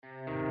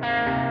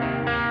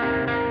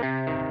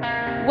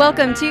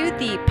Welcome to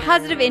the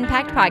Positive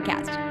Impact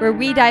Podcast, where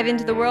we dive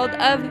into the world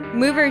of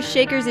movers,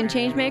 shakers, and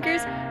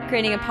changemakers,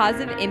 creating a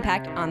positive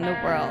impact on the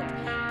world.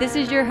 This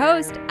is your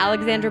host,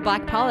 Alexandra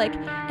Black-Pollock,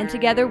 and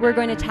together we're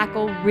going to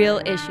tackle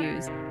real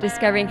issues,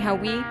 discovering how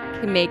we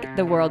can make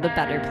the world a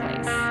better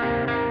place.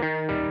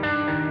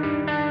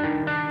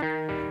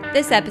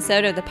 This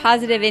episode of the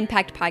Positive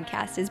Impact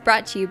Podcast is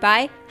brought to you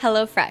by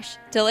HelloFresh,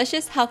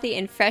 delicious, healthy,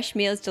 and fresh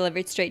meals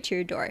delivered straight to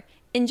your door.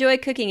 Enjoy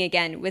cooking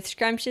again with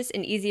scrumptious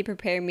and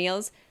easy-to-prepare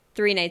meals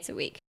 3 nights a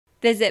week.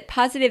 Visit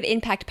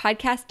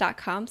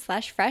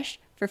positiveimpactpodcast.com/fresh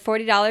for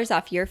 $40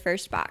 off your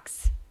first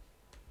box.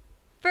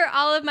 For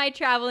all of my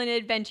travel and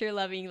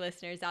adventure-loving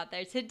listeners out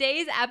there,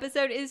 today's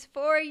episode is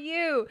for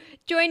you.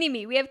 Joining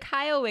me, we have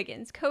Kyle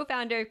Wiggings,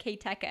 co-founder of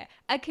Keteka,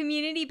 a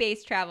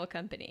community-based travel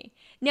company.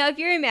 Now, if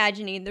you're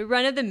imagining the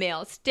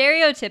run-of-the-mill,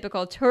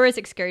 stereotypical tourist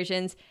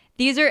excursions,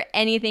 these are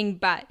anything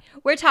but.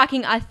 We're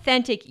talking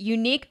authentic,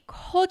 unique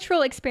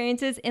cultural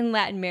experiences in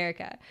Latin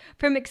America.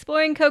 From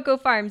exploring cocoa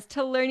farms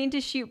to learning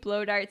to shoot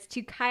blow darts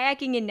to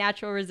kayaking in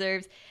natural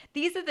reserves,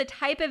 these are the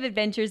type of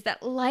adventures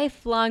that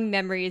lifelong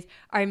memories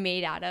are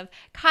made out of.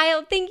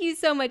 Kyle, thank you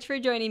so much for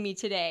joining me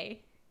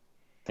today.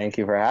 Thank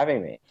you for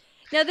having me.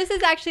 Now, this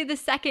is actually the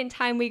second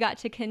time we got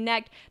to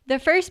connect, the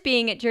first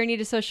being at Journey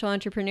to Social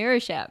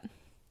Entrepreneurship.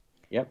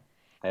 Yep.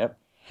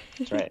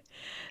 That's right.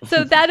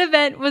 So that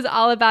event was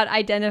all about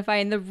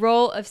identifying the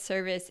role of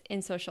service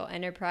in social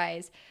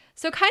enterprise.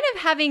 So kind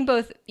of having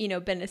both,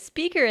 been a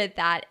speaker at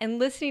that and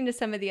listening to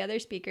some of the other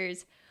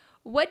speakers,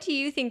 what do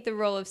you think the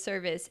role of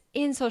service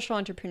in social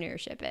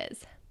entrepreneurship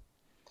is?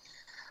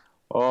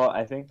 Well,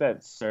 I think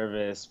that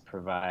service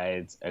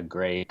provides a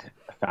great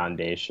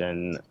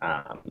foundation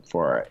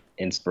for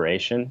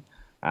inspiration.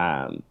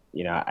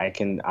 I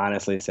can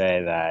honestly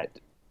say that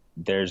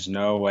there's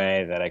no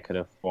way that I could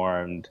have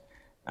formed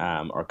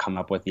or come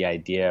up with the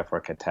idea for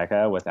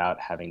Keteka without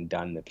having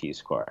done the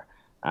Peace Corps.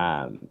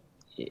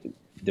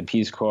 The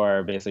Peace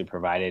Corps basically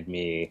provided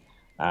me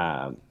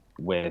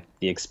with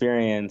the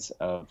experience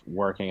of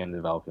working in the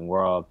developing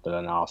world, but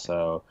then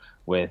also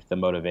with the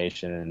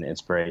motivation and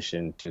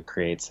inspiration to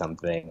create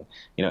something,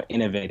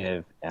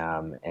 innovative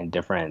and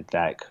different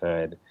that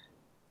could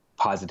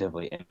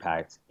positively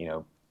impact,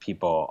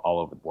 people all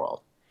over the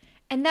world.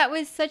 And that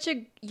was such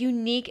a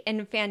unique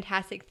and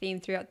fantastic theme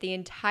throughout the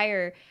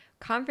entire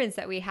conference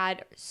that we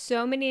had.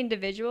 So many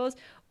individuals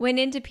went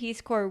into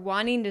Peace Corps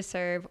wanting to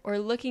serve or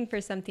looking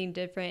for something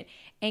different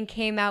and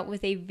came out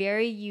with a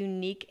very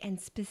unique and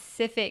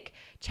specific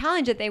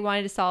challenge that they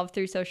wanted to solve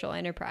through social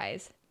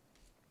enterprise.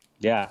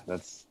 Yeah,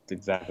 that's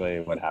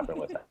exactly what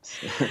happened with us.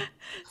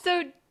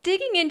 So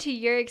digging into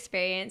your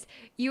experience,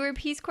 you were a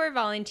Peace Corps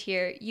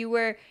volunteer, you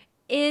were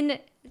in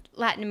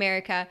Latin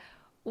America.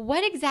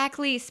 What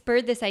exactly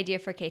spurred this idea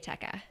for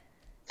Keteka?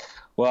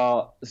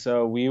 Well,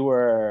 so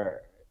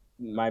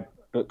my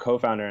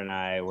co-founder and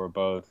I were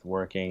both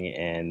working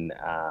in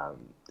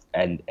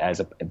and as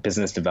a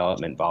business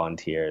development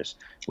volunteers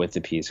with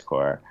the Peace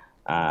Corps,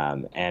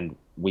 and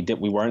we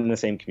weren't in the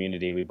same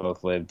community. We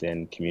both lived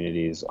in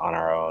communities on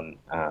our own.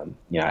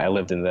 I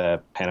lived in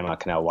the Panama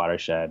Canal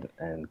watershed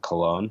in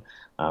Colon,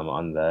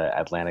 on the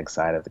Atlantic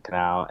side of the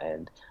canal,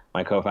 and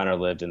my co-founder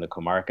lived in the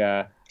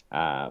Comarca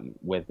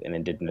with an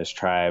indigenous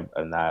tribe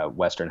in the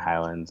Western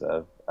Highlands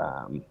of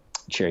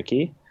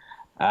Chiriquí,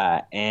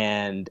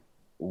 and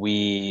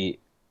we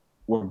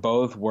were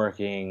both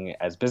working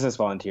as business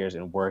volunteers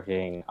and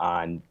working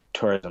on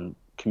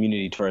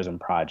community tourism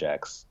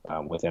projects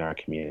within our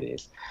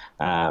communities.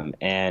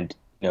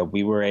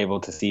 We were able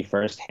to see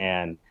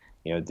firsthand,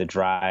 the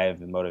drive,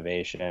 the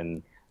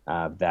motivation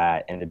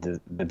that, and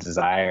the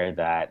desire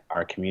that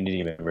our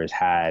community members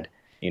had,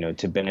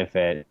 to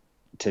benefit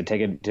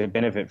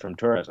from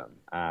tourism.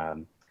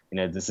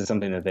 This is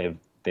something that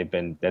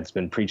that's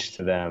been preached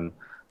to them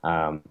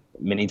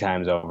many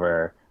times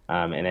over.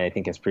 And I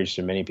think it's preached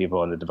to many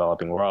people in the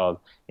developing world,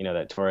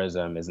 that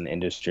tourism is an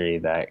industry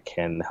that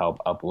can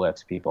help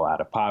uplift people out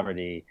of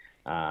poverty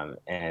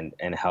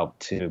and help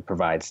to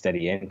provide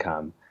steady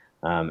income.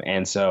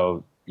 And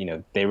so,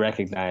 they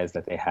recognized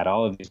that they had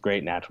all of these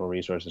great natural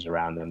resources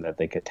around them that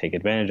they could take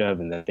advantage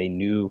of, and that they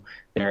knew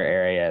their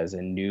areas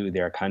and knew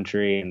their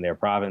country and their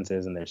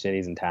provinces and their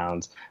cities and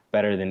towns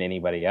better than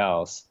anybody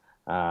else.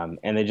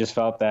 And they just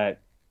felt that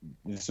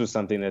this was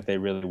something that they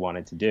really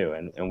wanted to do.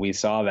 And we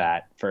saw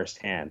that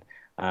firsthand.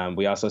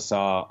 We also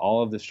saw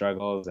all of the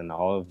struggles and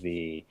all of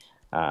the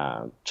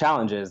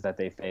challenges that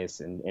they face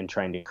in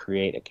trying to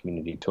create a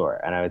community tour.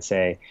 And I would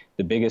say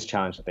the biggest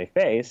challenge that they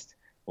faced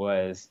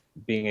was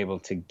being able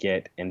to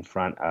get in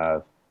front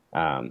of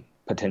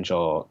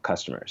potential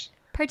customers.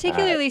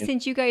 Particularly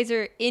since you guys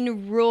are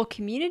in rural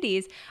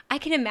communities, I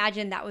can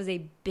imagine that was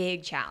a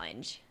big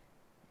challenge.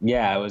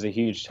 Yeah, it was a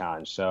huge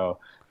challenge. So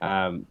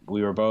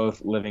we were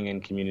both living in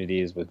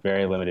communities with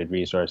very limited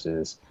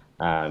resources,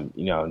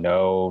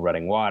 no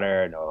running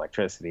water, no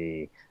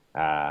electricity,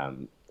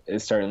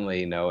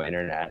 certainly no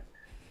internet.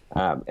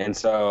 And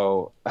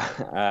so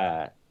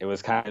it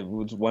was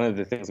one of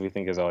the things we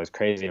think is always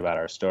crazy about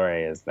our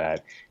story is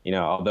that,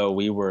 although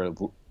we were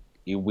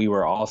we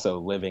were also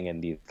living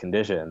in these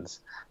conditions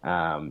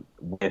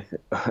with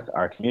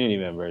our community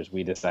members,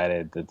 we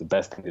decided that the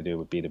best thing to do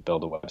would be to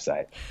build a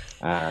website.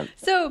 Um,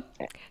 So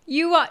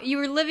you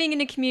were living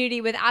in a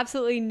community with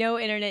absolutely no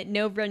internet,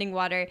 no running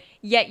water,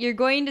 yet you're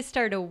going to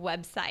start a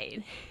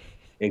website.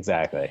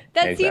 exactly,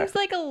 That seems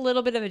exactly. like a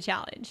little bit of a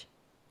challenge.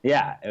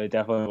 Yeah, it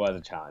definitely was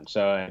a challenge.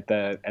 So at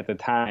the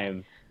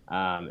time,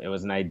 it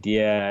was an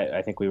idea.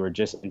 I think we were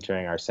just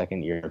entering our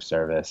second year of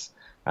service.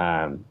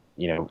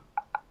 You know,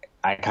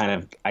 I kind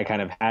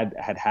of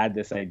had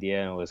this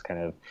idea and was kind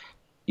of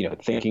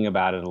thinking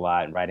about it a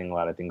lot and writing a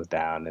lot of things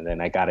down. And then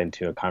I got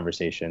into a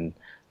conversation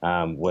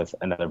with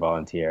another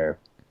volunteer,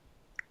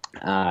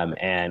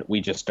 and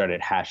we just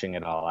started hashing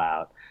it all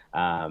out.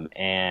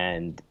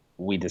 And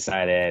we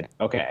decided,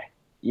 okay,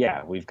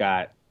 yeah, we've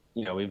got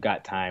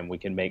time. We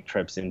can make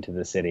trips into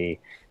the city,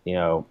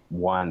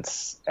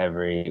 once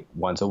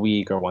a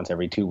week or once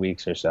every 2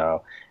 weeks or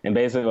so. And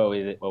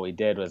basically, what we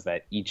did was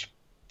that each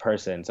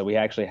person. So we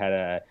had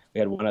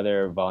one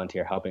other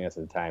volunteer helping us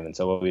at the time. And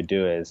so what we would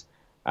do is,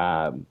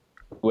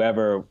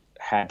 whoever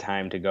had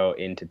time to go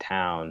into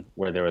town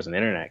where there was an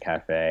internet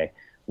cafe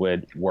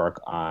would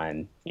work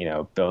on,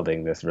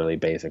 building this really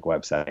basic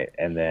website.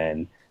 And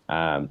then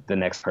the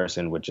next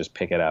person would just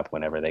pick it up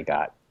whenever they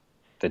got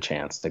the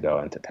chance to go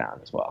into town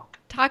as well.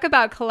 Talk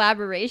about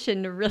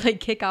collaboration to really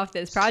kick off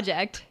this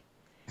project.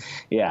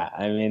 Yeah,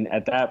 I mean,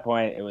 at that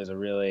point, it was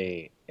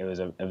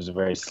a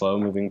very slow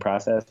moving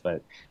process.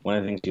 But one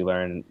of the things you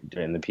learn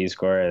during the Peace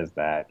Corps is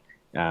that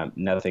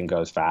nothing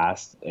goes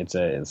fast. It's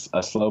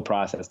a slow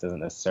process doesn't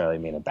necessarily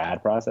mean a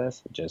bad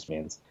process. It just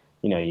means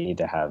you need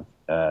to have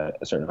a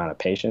certain amount of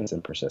patience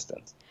and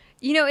persistence.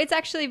 It's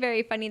actually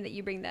very funny that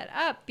you bring that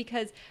up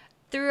because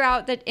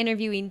throughout the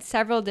interviewing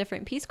several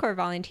different Peace Corps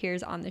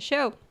volunteers on the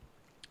show,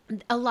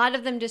 a lot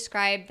of them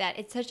describe that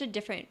it's such a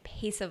different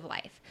pace of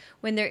life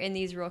when they're in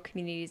these rural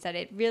communities that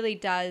it really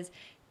does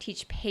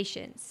teach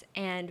patience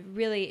and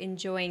really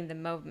enjoying the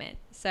moment.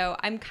 So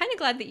I'm kind of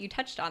glad that you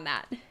touched on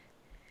that.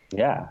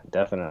 Yeah,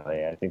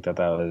 definitely. I think that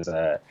was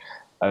a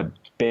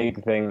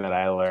big thing that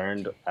I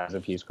learned as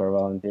a Peace Corps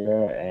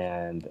volunteer,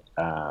 and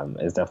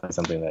is definitely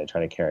something that I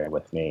try to carry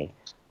with me,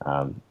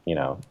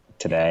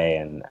 today,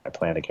 and I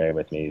plan to carry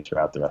with me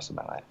throughout the rest of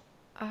my life.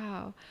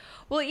 Oh,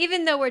 well,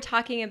 even though we're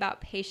talking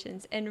about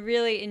patience and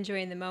really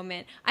enjoying the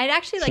moment, I'd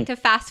actually like to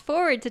fast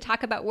forward to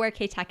talk about where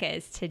Keteka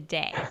is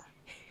today.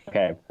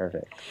 Okay,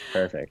 perfect,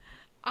 perfect.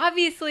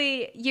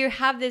 Obviously, you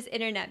have this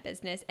internet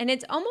business, and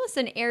it's almost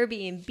an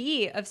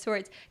Airbnb of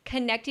sorts,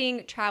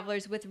 connecting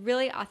travelers with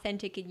really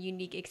authentic and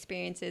unique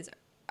experiences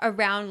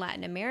around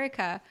Latin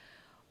America.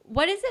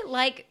 What is it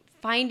like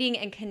finding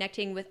and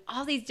connecting with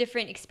all these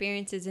different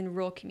experiences in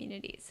rural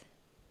communities?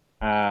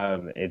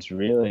 It's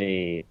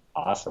really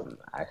awesome,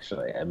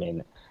 actually. I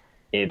mean,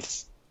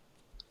 it's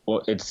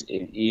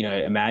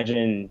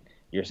imagine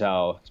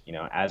yourself,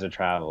 as a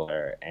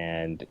traveler,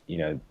 and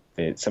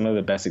some of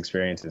the best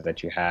experiences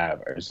that you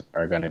have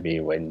are going to be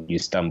when you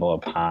stumble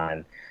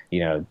upon,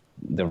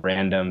 the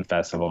random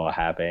festival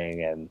happening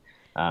in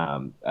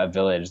a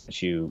village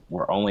that you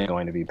were only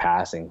going to be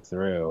passing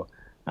through.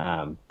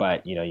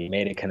 But you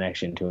made a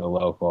connection to a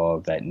local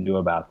that knew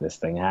about this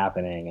thing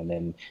happening, and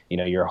then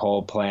your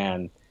whole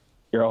plan,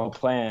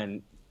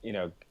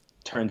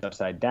 turns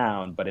upside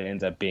down, but it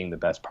ends up being the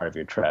best part of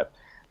your trip.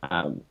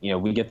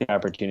 We get the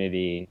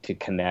opportunity to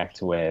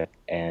connect with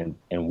and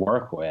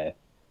work with,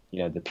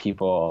 the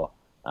people,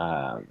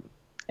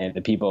 and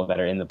the people that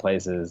are in the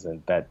places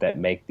and that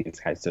make these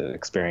kinds of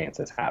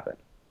experiences happen.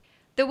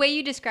 The way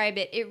you describe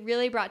it, it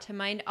really brought to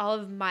mind all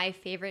of my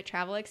favorite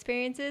travel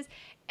experiences.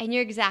 And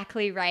you're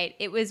exactly right.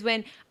 It was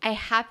when I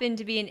happened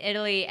to be in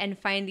Italy and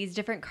find these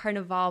different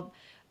carnival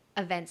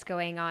events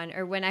going on,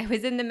 or when I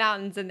was in the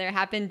mountains and there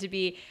happened to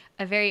be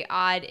a very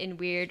odd and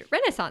weird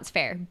Renaissance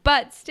fair.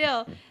 But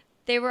still,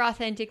 they were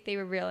authentic, they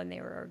were real, and they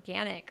were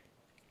organic.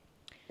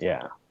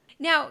 Yeah.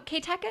 Now,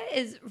 Keteka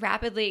is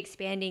rapidly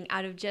expanding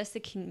out of just the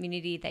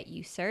community that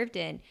you served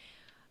in.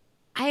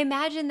 I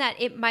imagine that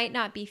it might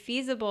not be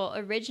feasible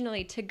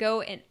originally to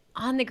go and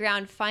on the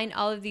ground find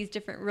all of these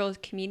different rural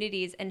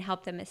communities and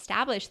help them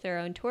establish their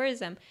own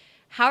tourism.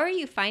 How are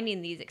you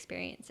finding these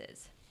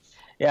experiences?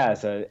 Yeah,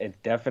 so it's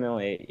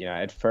definitely,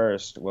 at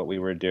first what we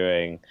were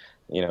doing,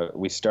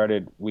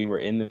 we were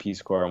in the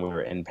Peace Corps and we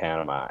were in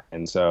Panama.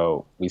 And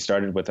so we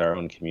started with our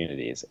own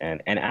communities.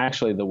 And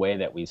actually the way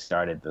that we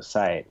started the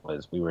site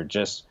was we were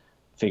just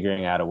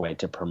figuring out a way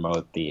to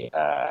promote the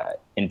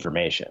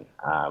information.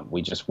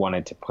 We just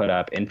wanted to put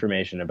up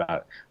information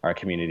about our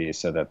communities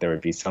so that there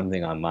would be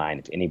something online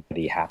if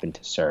anybody happened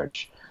to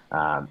search,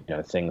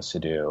 things to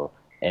do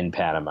in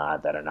Panama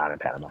that are not in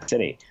Panama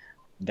City.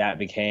 That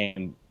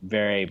became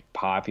very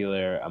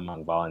popular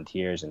among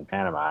volunteers in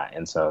Panama.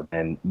 And so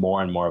then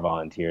more and more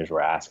volunteers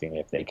were asking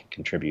if they could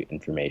contribute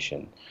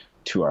information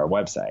to our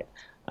website.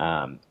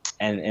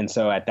 And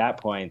so at that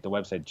point, the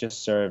website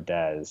just served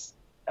as,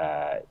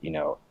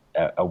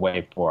 a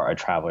way for a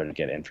traveler to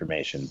get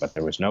information, but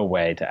there was no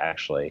way to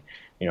actually,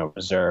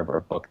 reserve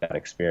or book that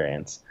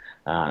experience.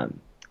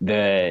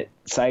 The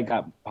site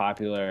got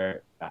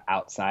popular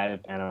outside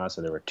of Panama,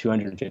 so there were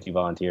 250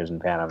 volunteers in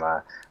Panama,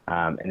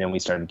 and then we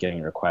started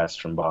getting requests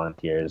from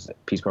volunteers,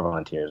 Peace Corps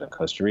volunteers in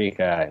Costa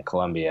Rica and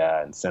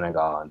Colombia and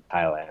Senegal and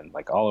Thailand,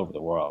 like all over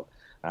the world.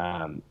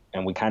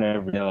 And we kind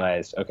of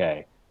realized,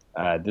 okay,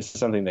 this is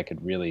something that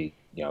could really,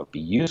 be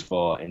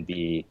useful and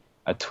be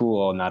a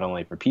tool not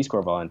only for Peace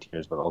Corps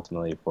volunteers but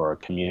ultimately for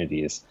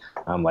communities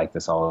like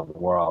this all over the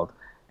world.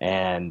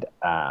 And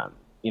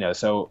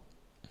so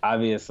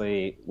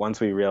obviously, once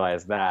we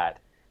realized that,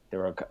 there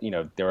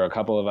were a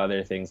couple of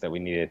other things that we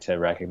needed to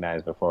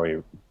recognize before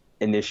we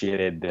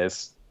initiated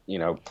this,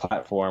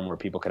 platform where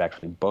people could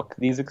actually book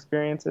these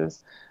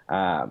experiences.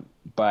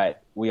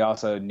 But we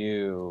also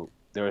knew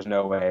there was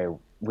no way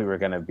we were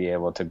going to be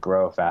able to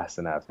grow fast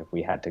enough if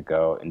we had to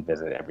go and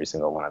visit every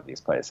single one of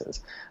these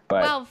places.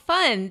 But Well,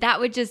 fun.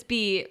 That would just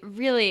be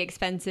really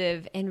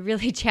expensive and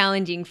really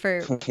challenging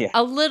for yeah,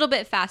 a little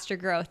bit faster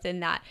growth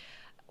than that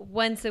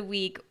once a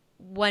week,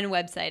 one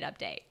website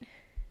update.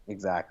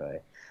 exactly.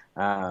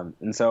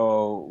 And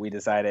so we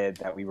decided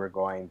that we were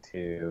going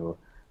to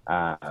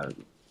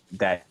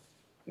that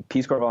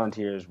Peace Corps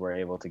volunteers were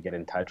able to get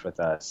in touch with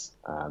us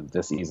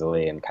this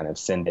easily and kind of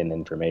send in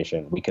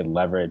information. We could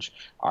leverage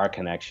our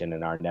connection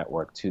and our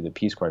network to the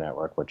Peace Corps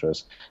network, which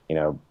was,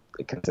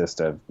 it consists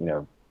of,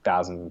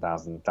 thousands and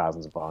thousands and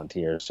thousands of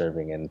volunteers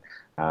serving in,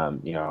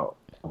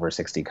 over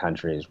 60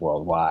 countries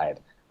worldwide.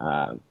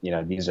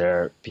 These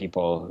are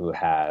people who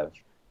have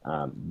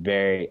a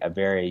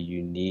very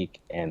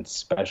unique and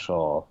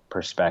special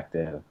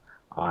perspective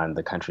on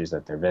the countries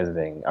that they're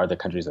visiting or the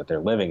countries that they're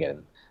living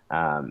in.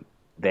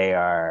 They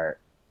are,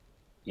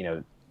 you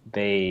know,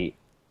 they,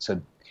 so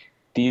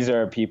these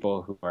are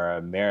people who are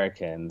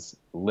Americans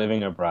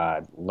living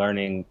abroad,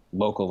 learning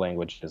local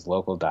languages,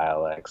 local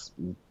dialects,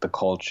 the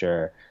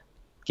culture,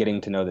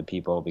 getting to know the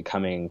people,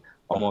 becoming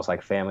almost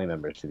like family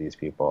members to these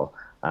people,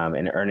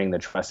 and earning the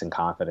trust and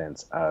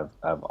confidence of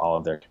all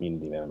of their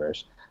community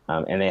members.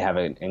 And they have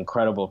an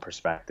incredible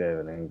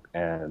perspective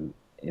and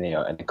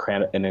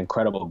an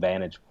incredible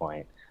vantage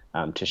point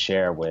to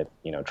share with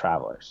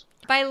travelers.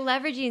 By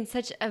leveraging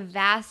such a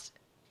vast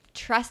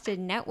trusted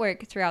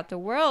network throughout the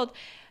world,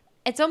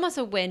 it's almost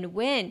a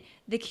win-win.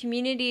 The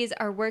communities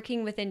are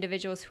working with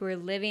individuals who are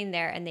living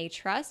there and they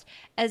trust,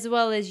 as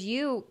well as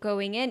you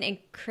going in and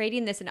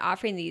creating this and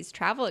offering these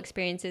travel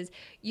experiences.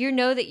 You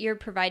know that you're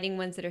providing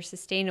ones that are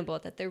sustainable,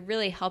 that they're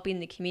really helping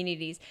the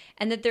communities,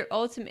 and that they're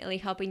ultimately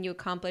helping you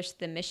accomplish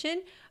the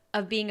mission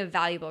of being a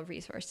valuable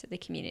resource to the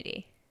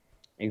community.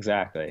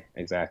 Exactly.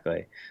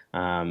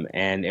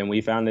 And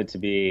we found it to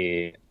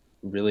be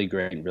really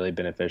great and really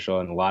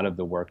beneficial. And a lot of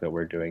the work that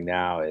we're doing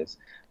now is,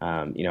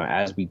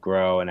 as we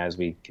grow and as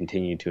we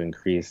continue to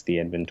increase the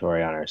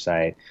inventory on our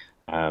site,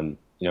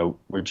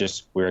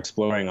 we're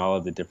exploring all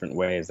of the different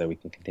ways that we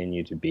can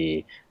continue to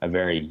be a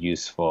very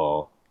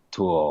useful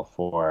tool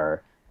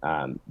for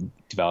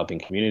developing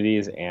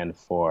communities and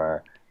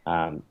for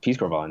Peace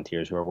Corps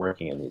volunteers who are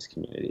working in these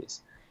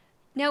communities.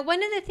 Now,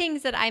 one of the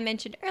things that I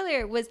mentioned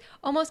earlier was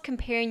almost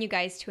comparing you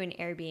guys to an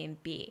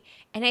Airbnb.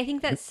 And I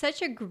think that's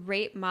such a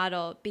great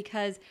model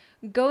because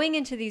going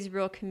into these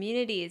rural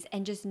communities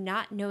and just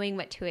not knowing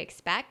what to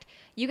expect,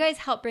 you guys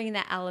help bring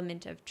that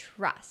element of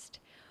trust.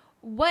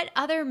 What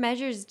other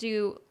measures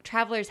do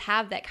travelers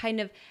have that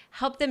kind of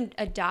help them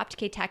adopt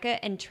Keteka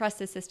and trust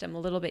the system a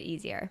little bit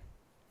easier?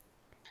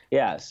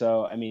 Yeah,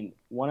 so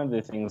one of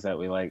the things that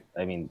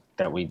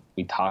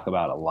we talk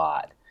about a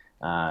lot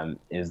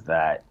is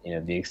that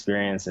the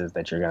experiences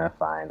that you're going to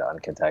find on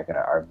Keteka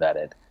are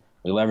vetted.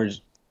 We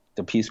leverage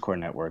the Peace Corps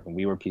network, and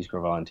we were Peace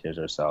Corps volunteers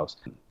ourselves.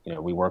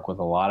 We work with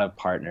a lot of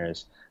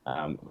partners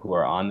who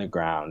are on the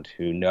ground,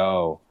 who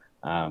know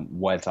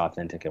what's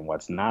authentic and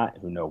what's not,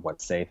 who know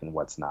what's safe and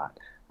what's not.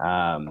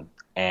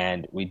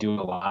 And we do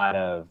a lot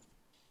of,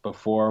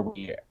 before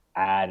we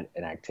add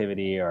an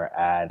activity or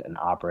add an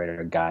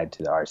operator guide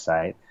to our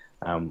site,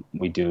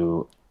 we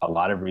do a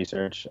lot of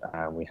research.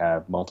 We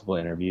have multiple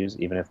interviews,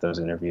 even if those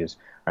interviews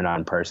are not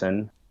in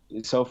person.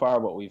 So far,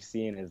 what we've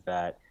seen is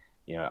that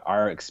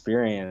our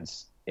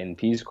experience in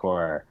Peace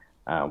Corps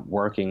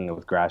working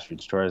with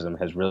grassroots tourism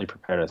has really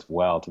prepared us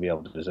well to be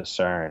able to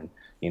discern,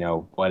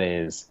 what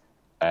is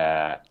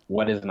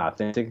an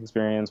authentic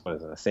experience, what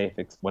is a safe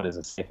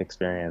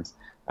experience,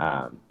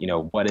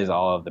 what is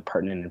all of the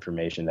pertinent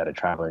information that a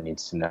traveler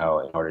needs to know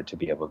in order to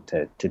be able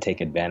to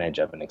take advantage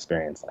of an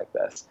experience like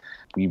this.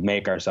 We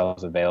make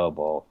ourselves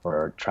available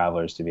for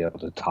travelers to be able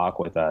to talk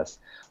with us,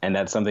 and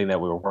that's something that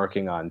we're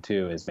working on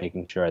too, is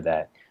making sure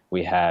that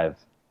we have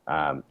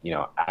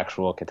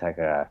actual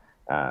Keteka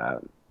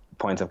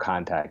points of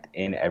contact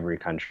in every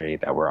country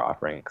that we're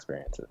offering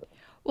experiences.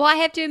 Well, I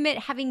have to admit,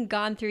 having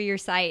gone through your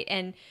site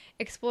and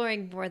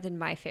exploring more than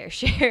my fair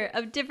share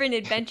of different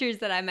adventures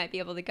that I might be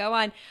able to go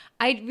on,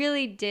 I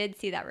really did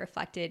see that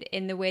reflected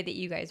in the way that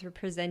you guys were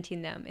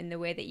presenting them, in the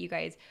way that you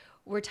guys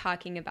were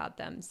talking about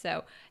them.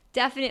 So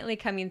definitely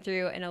coming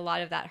through in a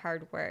lot of that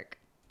hard work.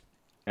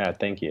 Yeah,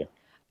 thank you.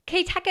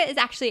 Keteka is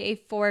actually a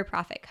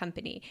for-profit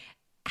company.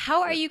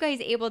 How are you guys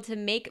able to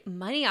make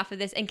money off of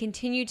this and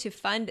continue to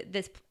fund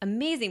this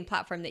amazing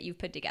platform that you've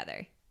put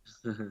together?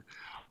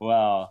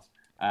 Well,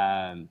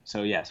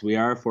 so yes, we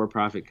are a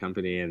for-profit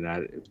company, and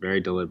that is very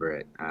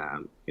deliberate.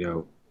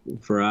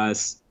 For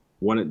us,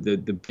 one of the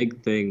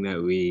big thing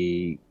that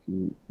we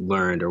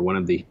learned, or one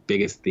of the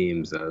biggest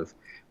themes of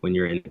when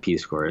you're in the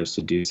Peace Corps, is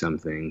to do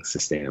something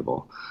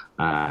sustainable.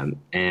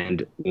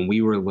 And when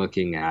we were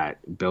looking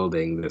at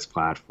building this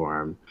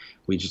platform,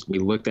 we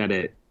looked at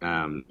it.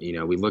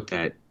 We looked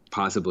at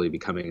possibly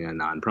becoming a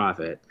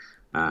nonprofit.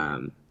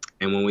 And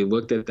when we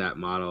looked at that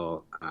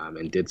model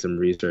and did some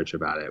research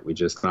about it, we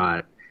just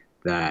thought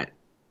that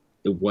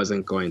it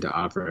wasn't going to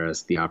offer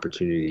us the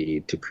opportunity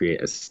to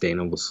create a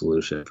sustainable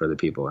solution for the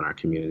people in our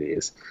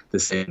communities, the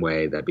same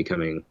way that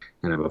becoming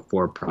kind of a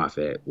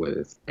for-profit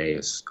with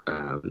a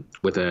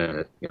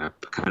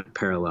kind of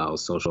parallel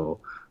social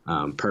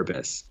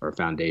purpose or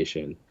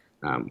foundation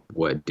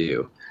would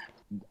do.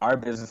 Our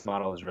business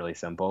model is really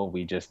simple.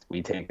 We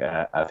take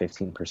a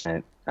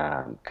 15%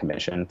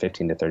 commission,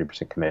 15 to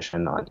 30%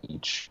 commission on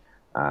each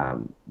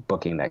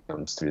booking that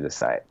comes through the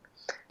site.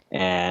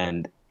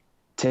 And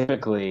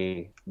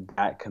typically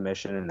that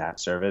commission and that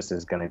service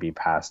is going to be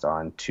passed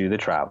on to the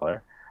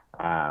traveler.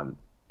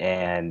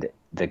 And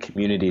the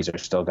communities are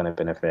still going to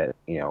benefit,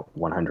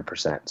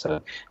 100%.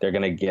 So they're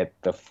going to get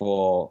the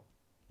full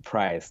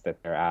price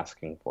that they're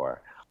asking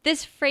for.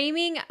 This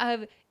framing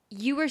of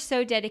you were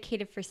so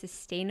dedicated for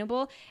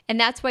sustainable, and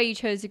that's why you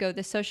chose to go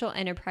the social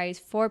enterprise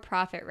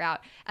for-profit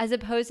route as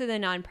opposed to the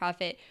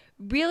nonprofit,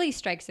 really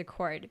strikes a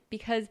chord,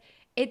 because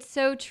it's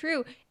so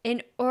true.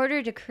 In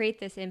order to create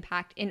this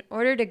impact, in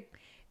order to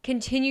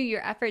continue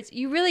your efforts,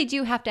 you really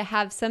do have to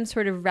have some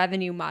sort of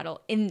revenue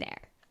model in there.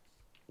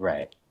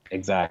 Right,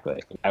 exactly.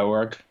 I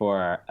worked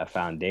for a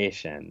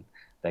foundation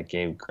that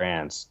gave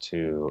grants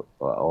to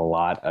a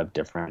lot of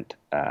different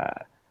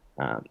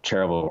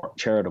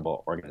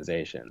charitable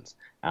organizations.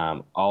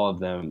 All of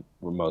them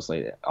were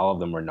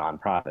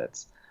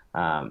nonprofits.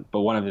 But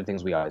one of the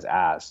things we always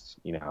asked,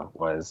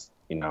 was,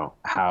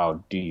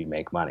 how do you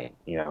make money?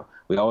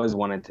 We always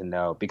wanted to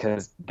know,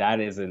 because that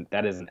is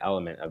an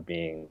element of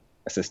being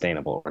a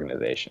sustainable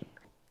organization.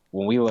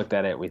 When we looked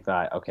at it, we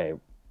thought, okay,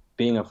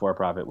 being a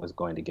for-profit was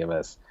going to give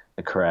us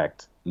the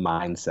correct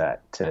mindset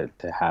to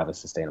have a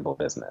sustainable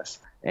business.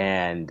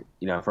 And,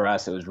 for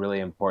us, it was really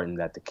important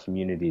that the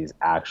communities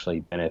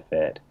actually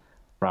benefit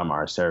from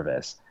our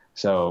service.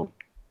 So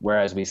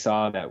whereas we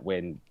saw that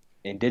when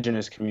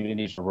indigenous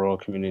communities, rural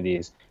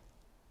communities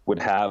would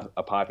have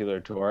a popular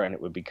tour and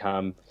it would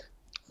become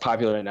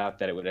popular enough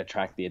that it would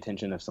attract the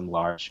attention of some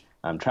large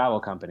travel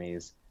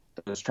companies,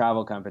 those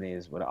travel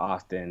companies would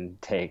often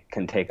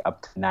can take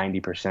up to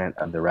 90%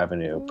 of the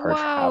revenue per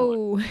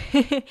traveler.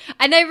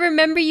 And I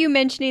remember you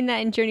mentioning that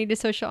in Journey to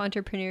Social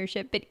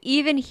Entrepreneurship, but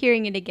even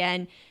hearing it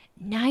again,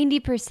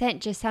 90%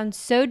 just sounds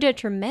so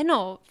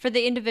detrimental for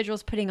the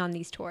individuals putting on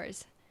these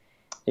tours.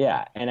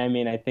 Yeah, and I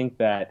mean, I think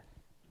that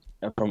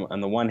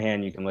on the one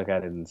hand, you can look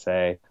at it and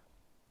say,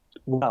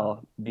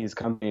 well, these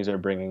companies are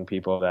bringing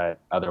people that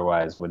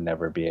otherwise would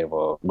never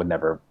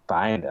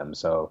find them.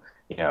 So,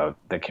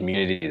 the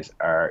communities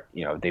are,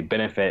 they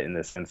benefit in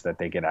the sense that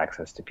they get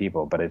access to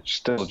people, but it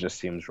still just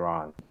seems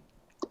wrong.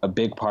 A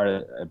big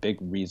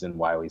reason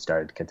why we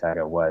started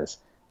Keteka was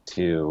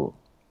to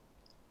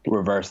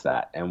reverse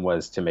that, and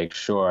was to make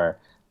sure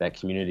that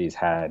communities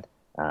had,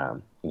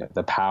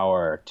 the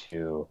power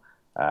to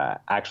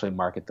actually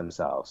market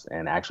themselves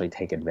and actually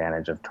take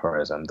advantage of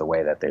tourism the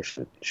way that they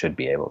should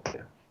be able to.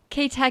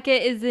 Keteka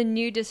is the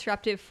new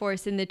disruptive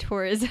force in the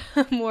tourism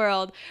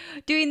world,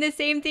 doing the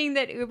same thing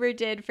that Uber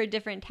did for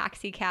different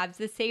taxi cabs,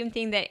 the same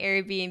thing that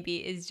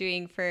Airbnb is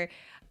doing for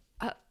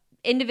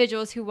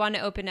individuals who want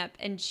to open up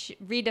and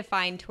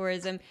redefine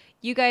tourism.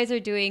 You guys are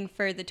doing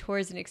for the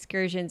tours and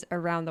excursions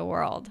around the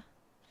world.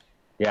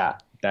 Yeah,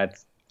 I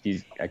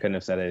couldn't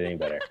have said it any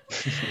better.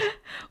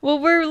 Well,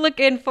 we're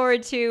looking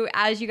forward to,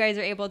 as you guys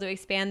are able to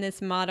expand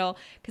this model,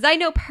 because I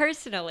know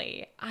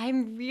personally,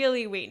 I'm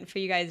really waiting for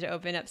you guys to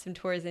open up some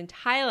tours in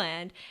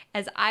Thailand,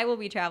 as I will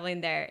be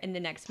traveling there in the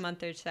next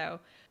month or so.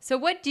 So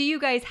what do you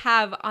guys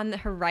have on the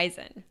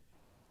horizon?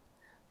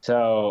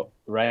 So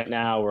right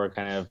now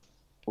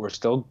we're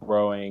still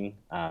growing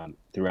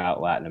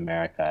throughout Latin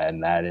America,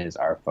 and that is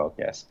our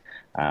focus.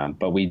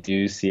 But we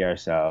do see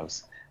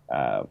ourselves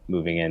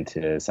moving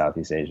into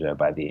Southeast Asia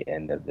by the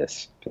end of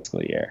this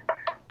fiscal year.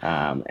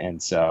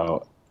 And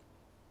so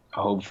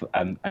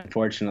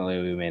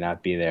unfortunately, we may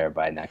not be there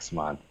by next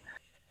month.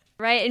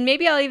 Right. And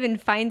maybe I'll even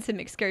find some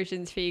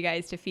excursions for you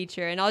guys to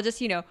feature, and I'll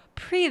just,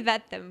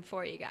 pre-vet them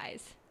for you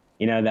guys.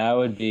 That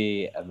would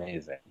be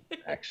amazing,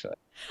 actually.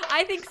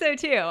 I think so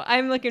too.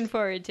 I'm looking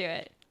forward to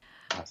it.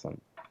 Awesome.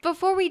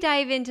 Before we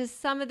dive into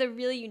some of the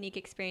really unique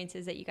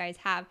experiences that you guys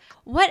have,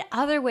 what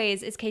other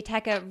ways is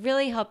Keteka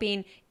really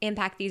helping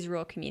impact these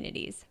rural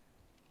communities?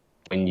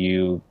 When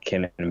you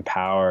can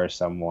empower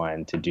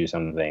someone to do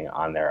something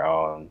on their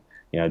own,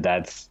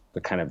 that's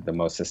the kind of the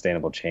most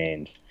sustainable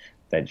change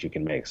that you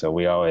can make. So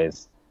we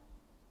always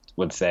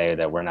would say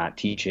that we're not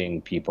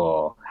teaching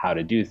people how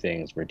to do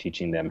things, we're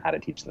teaching them how to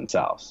teach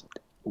themselves.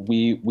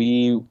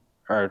 We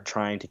are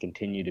trying to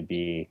continue to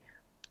be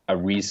a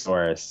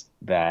resource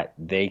that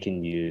they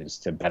can use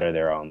to better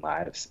their own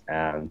lives.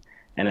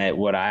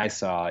 What I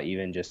saw,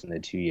 even just in the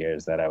 2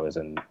 years that I was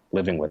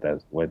living with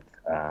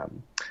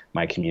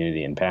my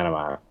community in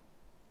Panama,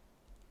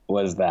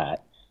 was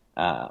that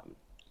um,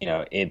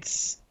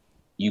 it's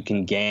you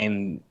can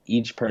gain.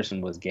 Each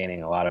person was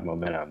gaining a lot of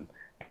momentum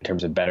in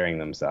terms of bettering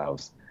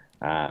themselves.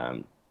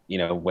 Um,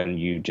 when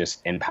you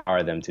just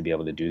empower them to be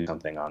able to do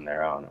something on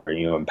their own, or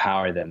you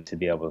empower them to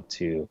be able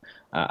to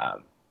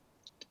um,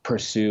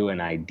 pursue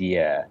an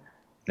idea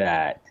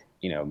that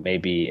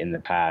maybe in the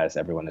past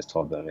everyone has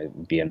told them it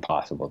would be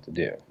impossible to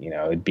do.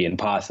 It'd be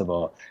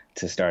impossible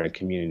to start a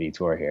community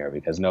tour here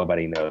because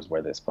nobody knows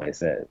where this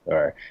place is,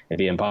 or it'd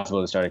be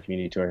impossible to start a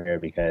community tour here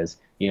because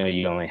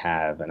you only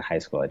have a high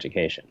school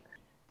education.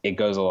 It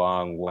goes a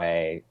long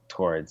way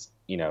towards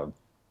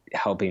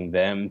helping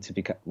them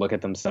to look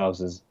at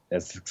themselves as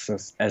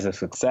a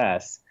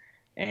success,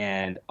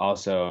 and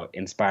also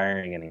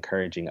inspiring and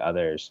encouraging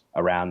others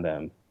around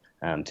them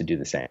to do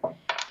the same.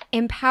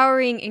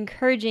 Empowering,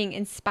 encouraging,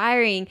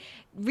 inspiring,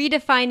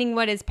 redefining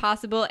what is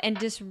possible, and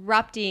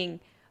disrupting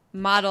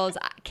models.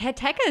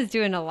 Keteka is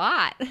doing a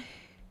lot.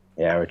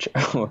 Yeah,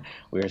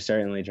 we're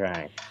certainly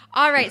trying.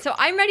 All right, so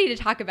I'm ready to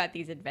talk about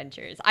these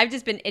adventures. I've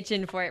just been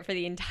itching for it for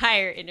the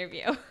entire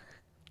interview.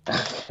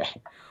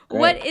 Okay,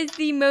 what is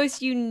the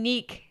most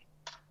unique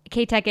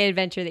Keteka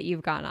adventure that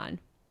you've gone on?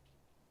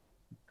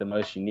 The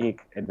most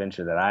unique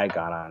adventure that I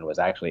got on was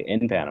actually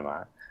in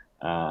Panama,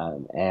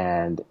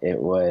 and it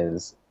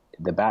was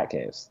the Bat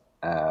Caves.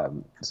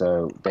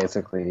 So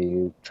basically,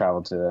 you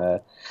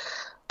travel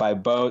by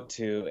boat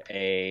to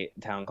a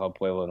town called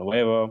Pueblo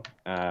Nuevo,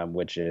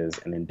 which is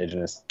an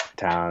indigenous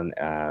town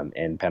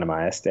in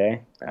Panama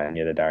Este,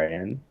 near the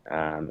Darien,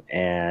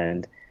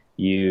 and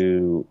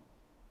you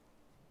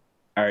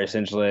are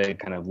essentially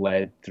kind of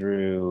led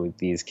through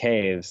these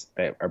caves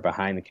that are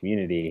behind the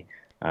community,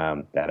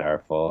 that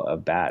are full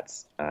of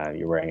bats.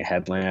 You're wearing a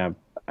headlamp,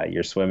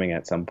 you're swimming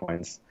at some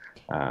points,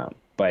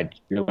 but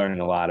you're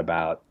learning a lot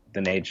about the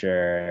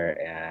nature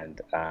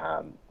and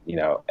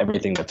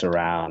everything that's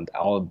around,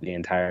 all of the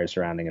entire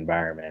surrounding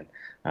environment.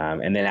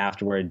 And then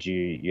afterwards,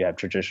 you have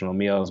traditional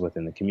meals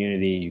within the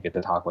community. You get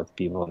to talk with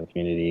people in the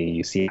community.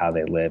 You see how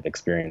they live,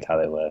 experience how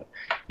they live.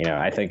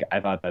 I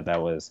thought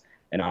that was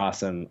an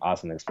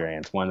awesome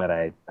experience, one that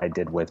I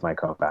did with my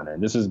co-founder.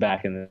 And this was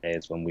back in the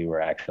days when we were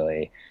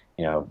actually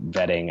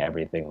vetting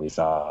everything we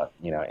saw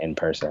in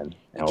person,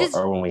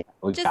 or when we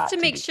just to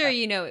make sure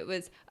it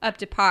was up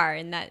to par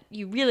and that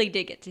you really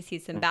did get to see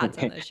some bats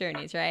on those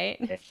journeys,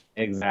 right?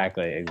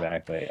 Exactly.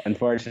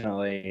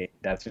 Unfortunately,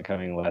 that's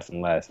becoming less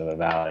and less of a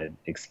valid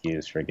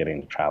excuse for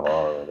getting to travel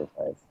all over the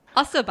place.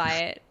 I'll still buy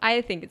it.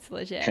 I think it's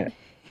legit.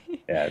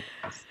 Yeah.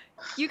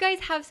 You guys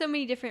have so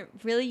many different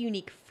really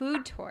unique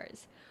food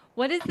tours.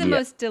 What is the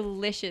most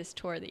delicious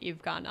tour that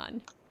you've gone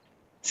on?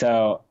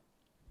 So,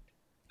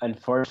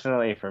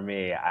 unfortunately for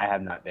me, I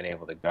have not been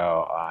able to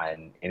go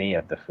on any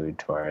of the food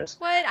tours.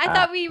 What? I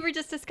thought we were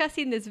just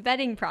discussing this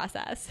vetting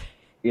process.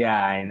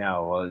 Yeah, I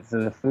know. Well,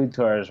 so the food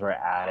tours were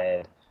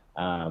added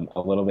a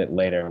little bit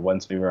later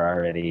once we were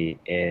already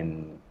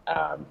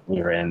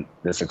we were in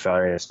this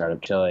accelerator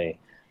startup Chile,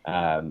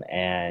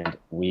 and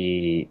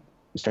we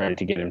started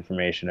to get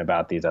information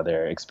about these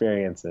other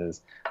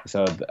experiences.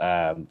 So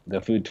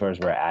the food tours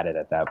were added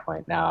at that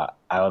point. Now,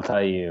 I will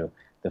tell you,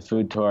 the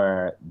food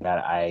tour that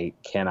I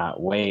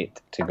cannot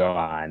wait to go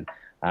on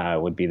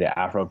would be the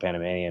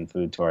Afro-Panamanian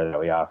food tour that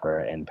we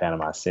offer in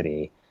Panama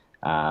City.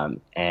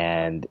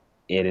 And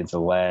it is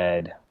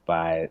led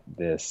by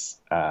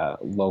this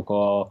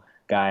local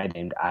guy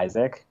named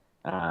Isaac.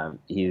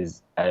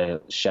 He's a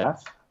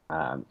chef,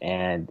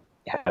 and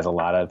has a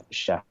lot of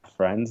chef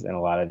friends in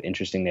a lot of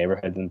interesting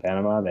neighborhoods in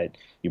Panama that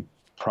you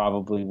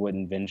probably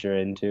wouldn't venture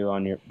into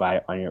on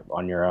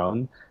your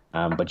own,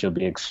 but you'll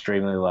be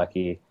extremely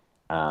lucky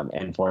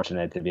and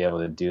fortunate to be able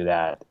to do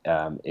that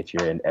if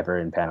you're ever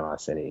in Panama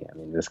City. I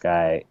mean, this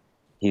guy,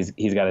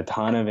 he's got a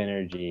ton of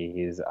energy.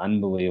 He's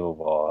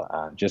unbelievable.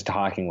 Just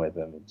talking with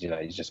him,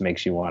 it just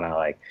makes you want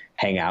to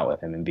hang out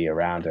with him and be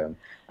around him.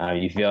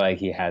 You feel like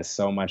he has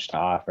so much to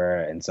offer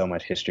and so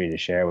much history to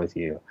share with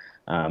you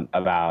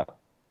about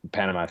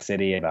Panama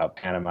City, about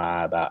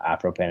Panama, about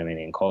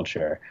Afro-Panamanian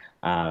culture.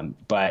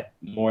 But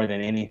more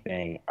than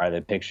anything are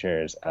the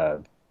pictures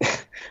of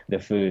the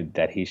food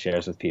that he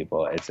shares with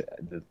people. It's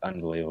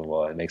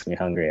unbelievable. It makes me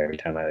hungry every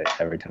time I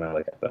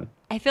look at them.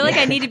 I feel like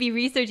I need to be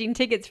researching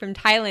tickets from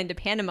Thailand to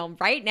Panama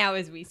right now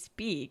as we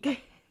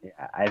speak.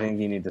 Yeah, I think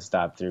you need to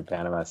stop through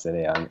Panama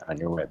City on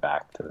your way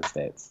back to the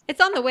States.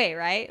 It's on the way,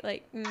 right? Oh,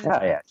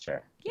 yeah,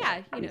 sure.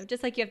 Yeah,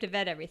 just like you have to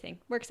vet everything.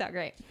 Works out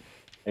great.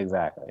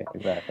 Exactly.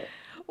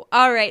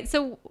 All right.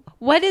 So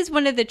what is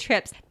one of the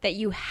trips that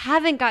you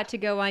haven't got to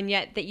go on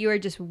yet that you are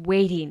just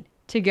waiting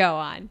to go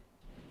on?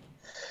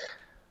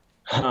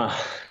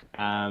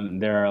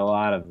 There are a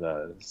lot of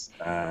those.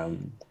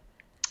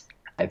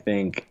 I I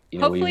think, we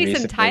Hopefully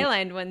some recently,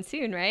 Thailand one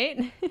soon,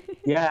 right?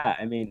 yeah,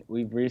 I mean,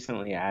 we've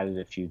recently added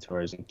a few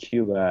tours in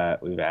Cuba.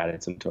 We've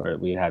added some tours.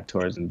 We have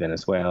tours in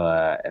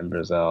Venezuela and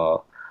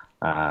Brazil.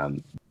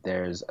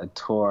 There's a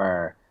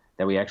tour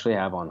that we actually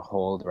have on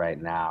hold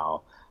right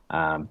now,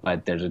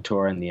 but there's a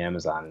tour in the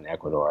Amazon in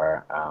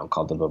Ecuador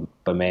called the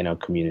Bameno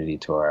Community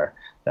Tour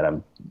that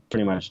I'm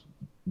pretty much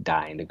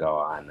dying to go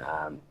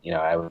on.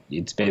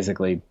 It's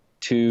basically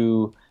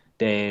 2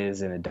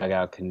 days in a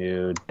dugout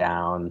canoe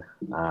down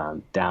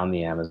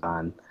the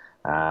Amazon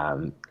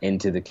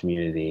into the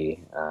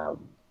community.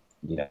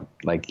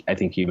 Like I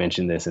think you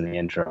mentioned this in the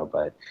intro,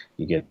 but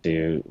you get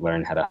to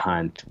learn how to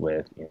hunt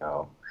with,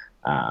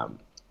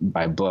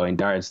 by blowing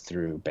darts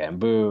through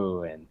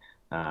bamboo, and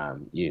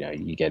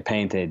you get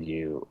painted.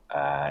 You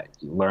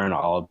learn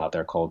all about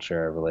their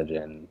culture,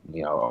 religion,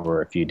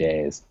 over a few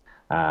days.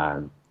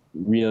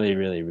 Really,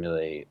 really,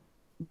 really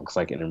looks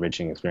like an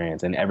enriching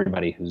experience, and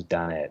everybody who's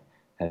done it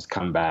has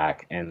come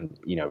back and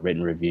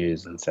written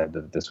reviews and said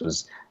that this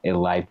was a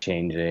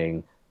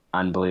life-changing,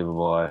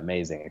 unbelievable,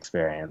 amazing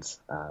experience.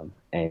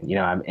 And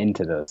I'm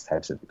into those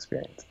types of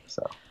experiences.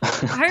 So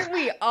Aren't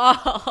we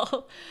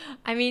all?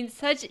 I mean,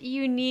 such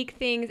unique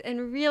things,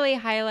 and really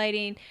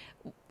highlighting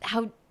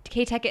how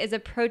Keteka is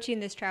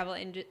approaching this travel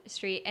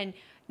industry, and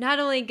not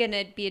only going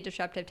to be a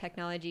disruptive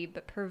technology,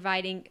 but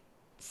providing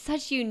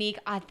such unique,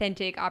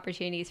 authentic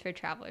opportunities for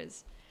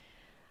travelers.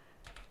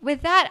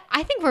 With that,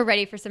 I think we're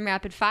ready for some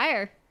rapid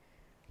fire.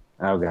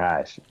 Oh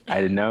gosh, I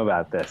didn't know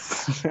about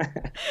this.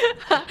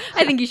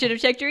 I think you should have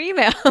checked your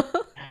email.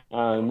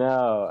 Oh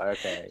no.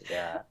 Okay,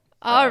 yeah.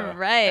 All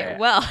right. I,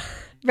 Well,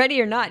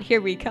 ready or not,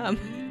 here we come.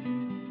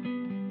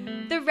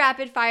 The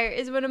rapid fire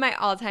is one of my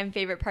all-time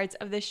favorite parts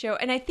of the show,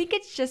 and I think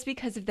it's just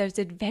because of those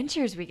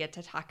adventures we get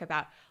to talk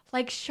about,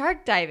 like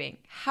shark diving.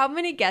 How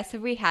many guests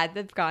have we had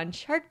that've gone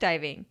shark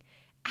diving?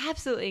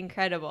 Absolutely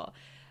incredible.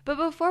 But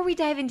before we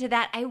dive into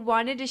that, I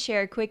wanted to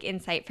share a quick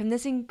insight from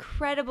this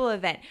incredible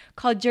event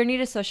called Journey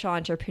to Social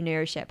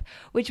Entrepreneurship,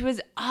 which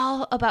was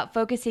all about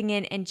focusing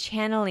in and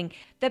channeling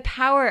the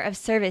power of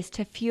service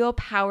to fuel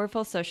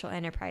powerful social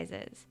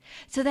enterprises.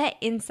 So that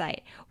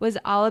insight was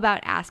all about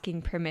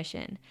asking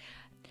permission.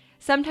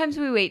 Sometimes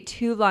we wait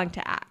too long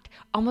to act,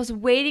 almost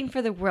waiting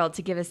for the world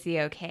to give us the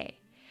okay.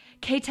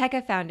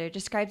 Keteka founder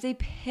describes a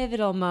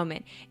pivotal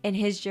moment in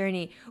his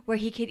journey where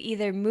he could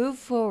either move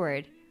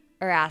forward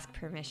or ask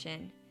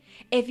permission.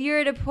 If you're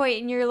at a point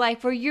in your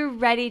life where you're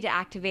ready to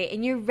activate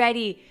and you're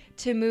ready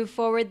to move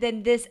forward,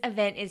 then this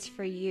event is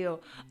for you.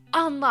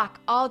 Unlock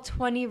all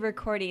 20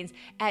 recordings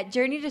at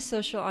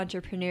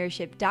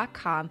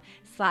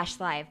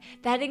journeytosocialentrepreneurship.com/live.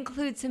 That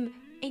includes some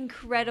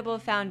incredible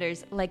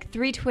founders like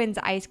Three Twins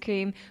Ice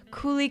Cream,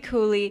 Cooley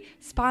Cooley,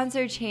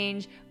 Sponsor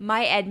Change,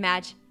 My Ed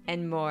Match,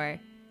 and more.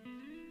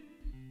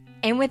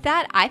 And with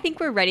that, I think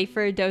we're ready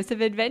for a dose of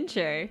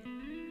adventure.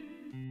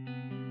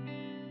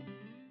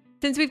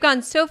 Since we've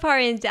gone so far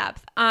in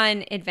depth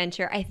on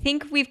adventure, I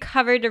think we've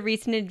covered a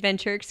recent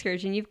adventure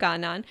excursion you've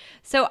gone on.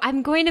 So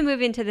I'm going to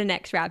move into the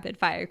next rapid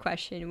fire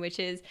question, which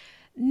is,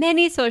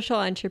 many social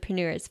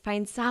entrepreneurs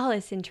find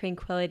solace and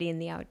tranquility in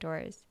the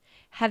outdoors.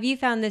 Have you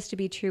found this to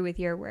be true with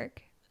your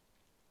work?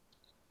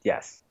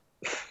 yes.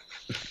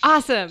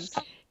 Awesome.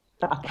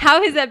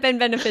 How has that been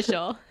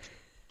beneficial?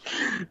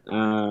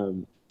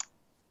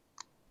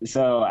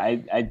 So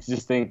I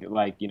just think,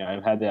 like,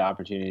 I've had the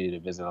opportunity to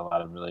visit a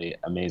lot of really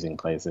amazing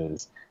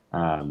places,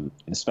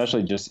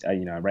 especially just,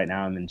 right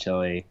now I'm in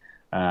Chile.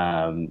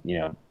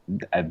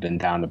 I've been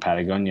down to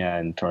Patagonia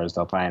and Torres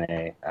del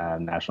Paine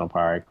National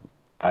Park,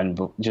 and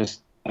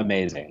just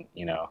amazing.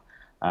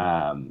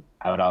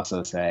 I would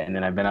also say, and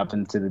then I've been up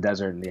into the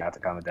desert, in the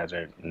Atacama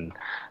Desert, and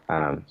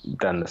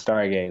done the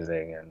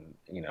stargazing, and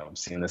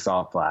seen the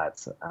salt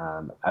flats.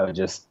 I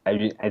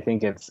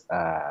think it's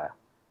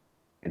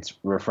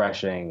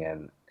refreshing,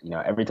 and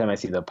every time I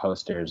see the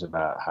posters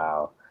about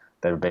how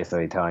they're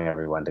basically telling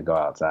everyone to go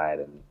outside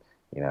and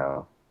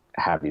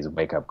have these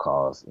wake up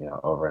calls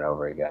over and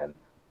over again,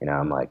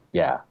 I'm like,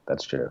 yeah,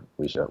 that's true.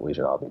 We should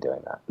all be doing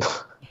that.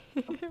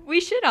 We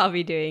should all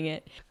be doing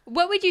it.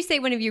 What would you say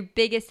one of your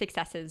biggest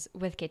successes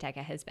with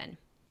Keteka has been?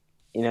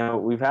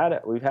 We've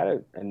had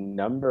a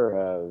number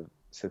of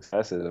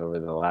successes over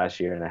the last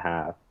year and a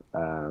half.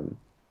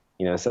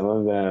 Some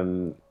of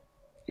them,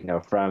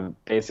 from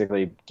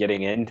basically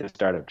getting into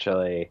Startup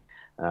Chile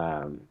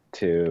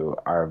to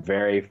our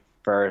very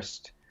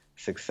first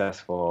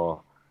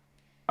successful,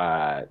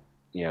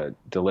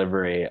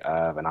 delivery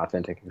of an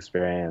authentic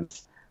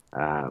experience,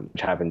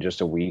 which happened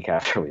just a week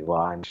after we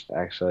launched,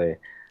 actually.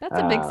 That's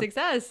a big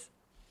success.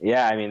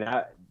 Yeah, I mean,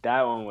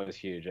 that one was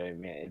huge. I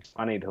mean, it's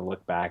funny to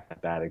look back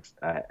at that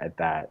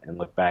and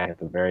look back at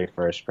the very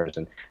first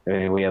person. I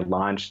mean, we had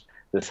launched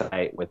the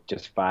site with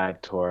just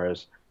 5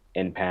 tours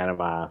in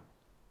Panama.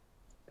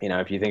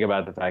 If you think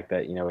about the fact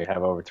that, we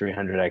have over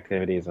 300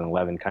 activities in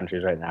 11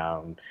 countries right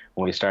now. And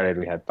when we started,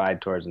 we had 5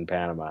 tours in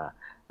Panama.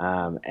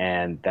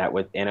 And that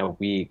within a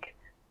week,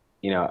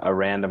 a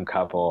random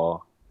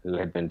couple who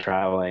had been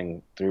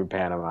traveling through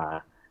Panama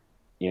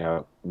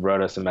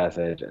wrote us a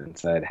message and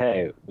said,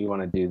 "Hey, we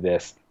want to do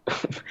this,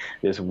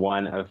 this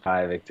one of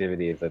 5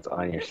 activities that's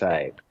on your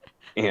site.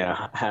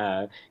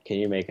 Can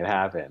you make it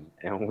happen?"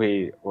 And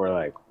we were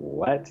like,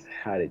 "What?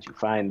 How did you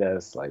find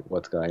us? Like,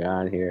 what's going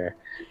on here?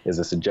 Is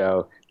this a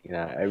joke?" We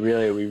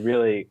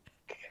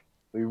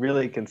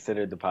really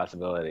considered the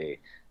possibility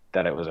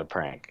that it was a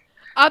prank.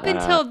 Up Uh,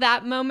 until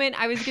that moment,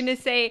 I was going to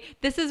say,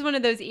 this is one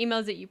of those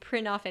emails that you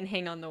print off and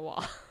hang on the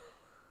wall.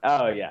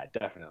 oh yeah,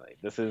 definitely.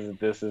 This is an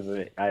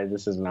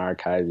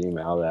archived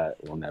email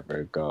that will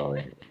never go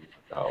away.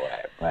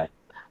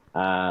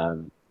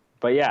 Um,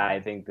 but yeah, I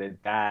think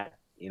that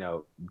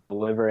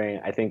delivering.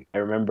 I think I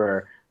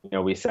remember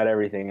we set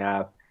everything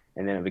up,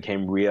 and then it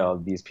became real.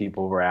 These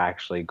people were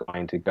actually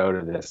going to go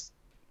to this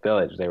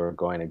village. They were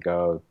going to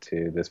go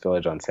to this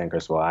village on San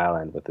Cristobal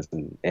Island with this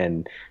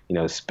and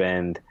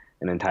spend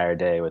an entire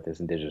day with this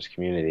indigenous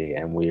community,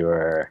 and we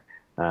were,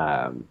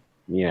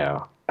 you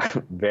know,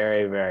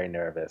 very, very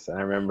nervous. And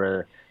I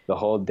remember the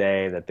whole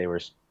day that they were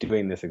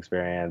doing this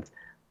experience,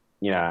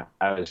 I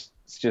was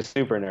just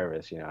super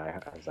nervous. I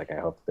was like, I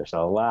hope they're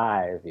still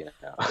alive,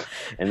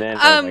 and then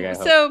I was like, I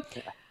hope.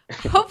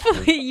 So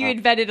hopefully you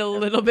had vetted a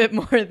little bit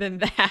more than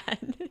that.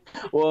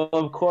 Well,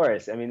 of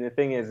course. I mean, the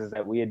thing is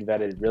that we had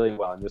vetted really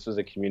well, and this was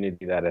a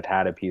community that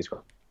had a Peace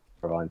Corps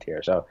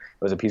volunteer. So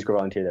it was a Peace Corps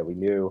volunteer that we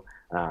knew.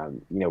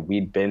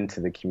 We'd been to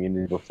the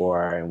community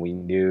before, and we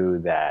knew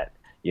that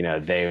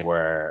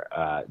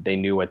they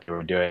knew what they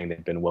were doing.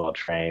 They'd been well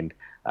trained.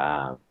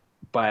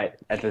 But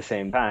at the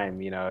same time,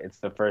 it's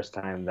the first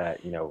time that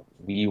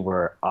we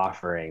were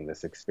offering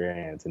this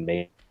experience and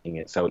making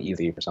it so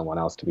easy for someone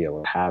else to be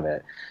able to have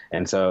it.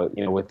 And so,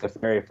 with the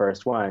very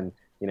first one,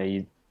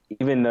 you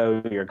even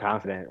though you're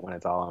confident when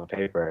it's all on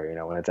paper,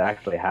 when it's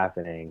actually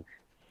happening,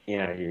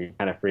 you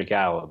kind of freak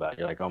out a little bit.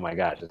 You're like, oh my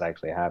gosh, it's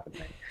actually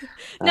happening.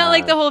 Not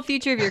like the whole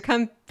future of your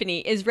company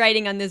is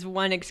riding on this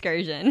one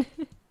excursion.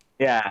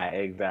 Yeah,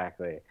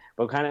 exactly.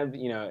 But kind of,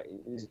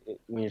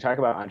 when you talk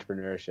about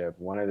entrepreneurship,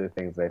 one of the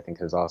things that I think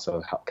has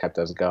also kept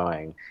us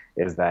going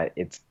is that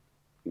it's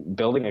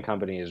building a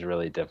company is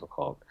really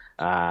difficult.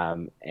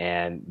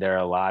 And there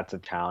are lots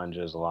of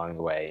challenges along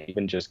the way,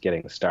 even just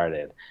getting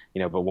started.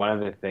 But one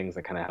of the things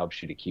that kind of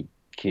helps you to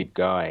keep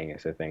going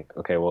is to think,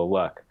 okay, well,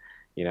 look,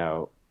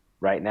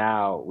 right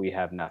now we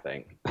have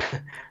nothing.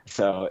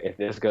 So if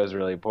this goes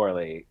really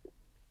poorly,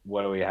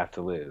 what do we have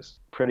to lose?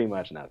 Pretty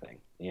much nothing.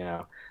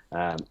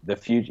 The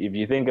future. If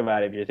you're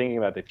thinking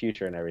about the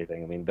future and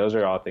everything, I mean, those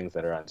are all things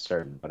that are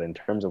uncertain. But in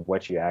terms of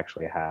what you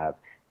actually have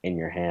in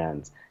your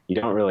hands, you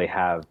don't really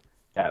have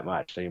that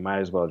much. So you might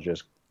as well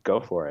just go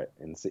for it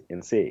and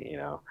see.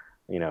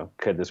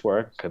 Could this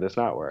work? Could this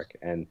not work?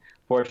 And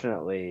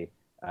fortunately,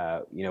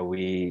 I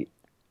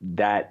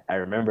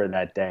remember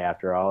that day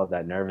after all of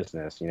that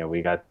nervousness,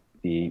 we got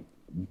the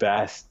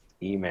best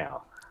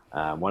email.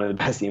 One of the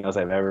best emails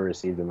I've ever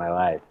received in my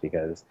life,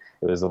 because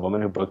it was a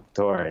woman who booked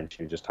the tour, and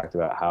she just talked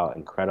about how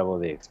incredible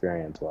the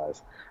experience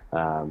was,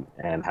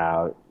 and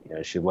how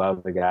she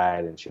loved the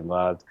guide and she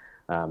loved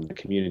the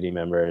community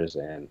members,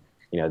 and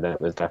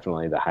that was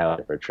definitely the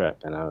highlight of her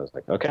trip. And I was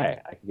like, okay,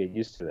 I can get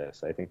used to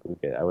this. I think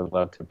I would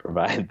love to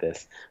provide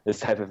this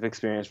type of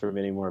experience for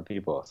many more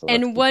people. So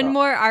And one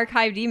more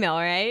archived email,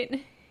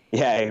 right?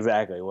 Yeah,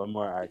 exactly. One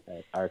more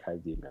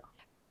archived email.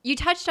 You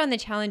touched on the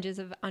challenges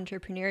of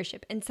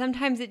entrepreneurship, and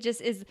sometimes it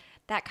just is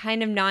that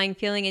kind of gnawing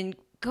feeling and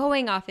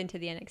going off into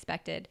the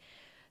unexpected.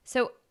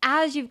 So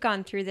as you've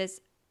gone through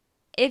this,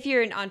 if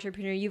you're an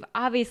entrepreneur, you've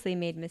obviously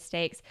made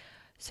mistakes.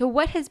 So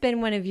what has been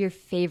one of your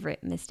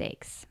favorite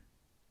mistakes?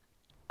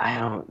 I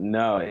don't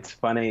know. It's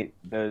funny.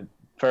 The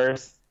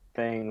first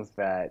things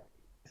that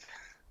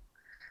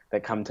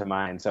come to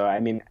mind. So, I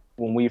mean,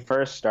 when we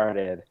first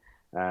started,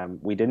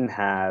 we didn't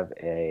have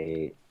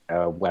a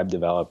web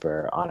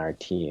developer on our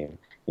team.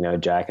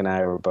 Jack and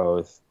I were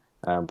both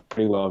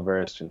pretty well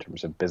versed in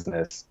terms of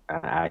business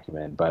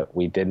acumen, but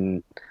we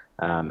didn't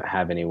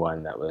have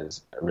anyone that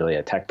was really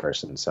a tech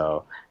person.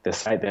 So the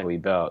site that we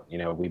built,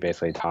 we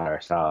basically taught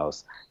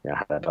ourselves,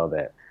 how to build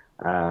it.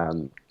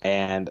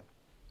 And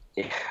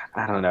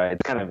I don't know.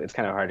 It's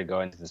kind of hard to go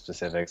into the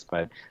specifics,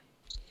 but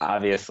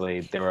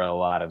obviously there were a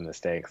lot of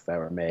mistakes that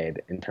were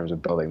made in terms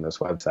of building this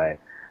website.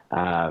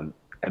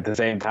 At the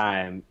same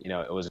time,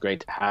 it was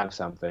great to have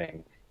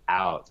something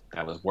out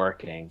that was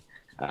working,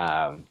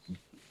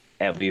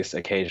 at least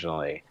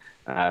occasionally.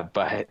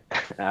 But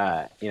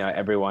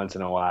every once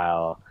in a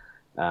while,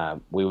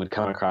 we would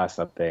come across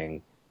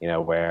something,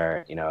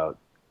 where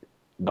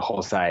the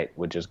whole site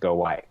would just go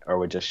white or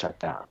would just shut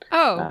down.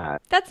 Oh,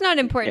 that's not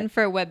important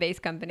for a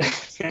web-based company.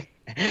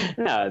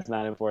 No, it's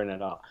not important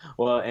at all.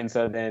 Well, and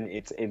so then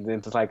it's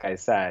like I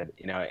said,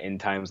 in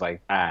times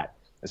like that,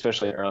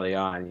 especially early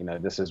on,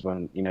 this is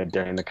when,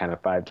 during the kind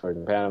of 5 tours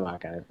in Panama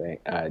kind of thing,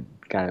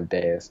 kind of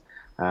days,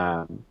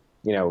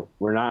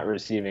 we're not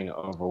receiving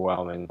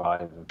overwhelming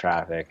volumes of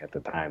traffic at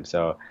the time.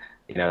 So,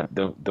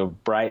 the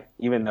bright,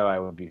 even though I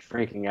would be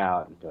freaking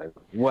out and be like,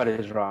 what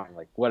is wrong?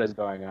 Like, what is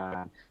going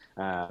on?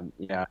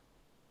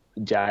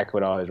 Jack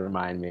would always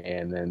remind me,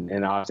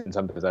 and often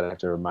sometimes I'd have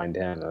to remind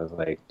him. I was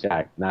like,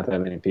 Jack, not that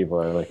many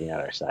people are looking at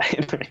our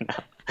site right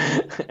now.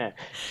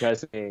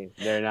 Trust me,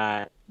 they're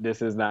not.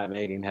 This is not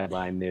making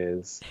headline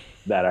news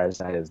that our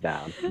site is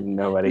down.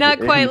 Not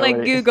quite like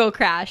Nobody. Google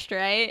crashed,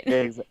 right?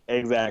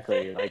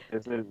 Exactly. Like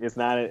it's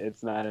not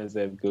as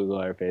if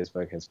Google or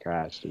Facebook has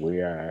crashed.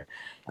 We are.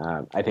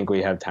 I think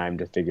we have time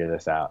to figure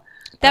this out.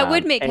 That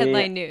would make And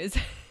headline news.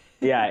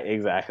 yeah,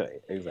 exactly.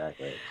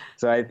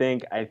 So I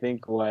think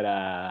what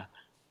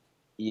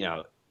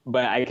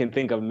but I can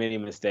think of many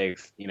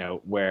mistakes,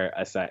 where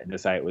the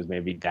site was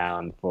maybe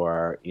down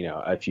for,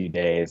 a few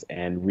days,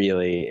 and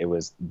really it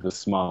was the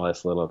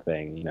smallest little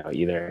thing,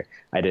 either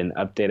I didn't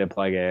update a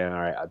plugin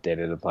or I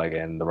updated a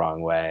plugin the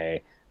wrong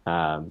way,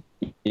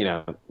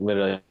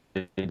 literally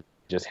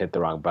just hit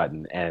the wrong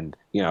button, and,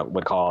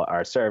 would call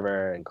our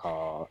server and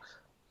call,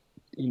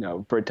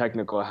 for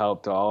technical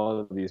help to all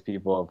of these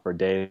people for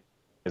days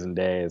and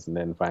days, and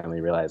then finally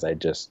realized I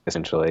just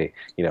essentially,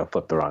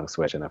 flipped the wrong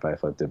switch, and if I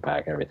flipped it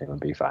back, everything would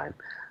be fine.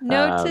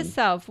 Note to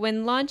self,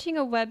 when launching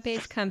a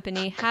web-based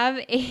company, have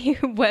a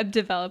web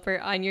developer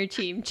on your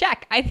team.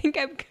 Check. I think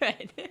I'm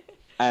good.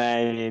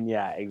 I mean,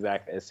 yeah,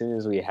 exactly. As soon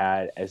as we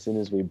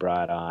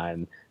brought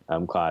on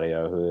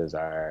Claudio, who is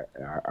our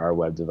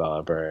web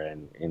developer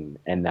and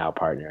now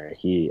partner,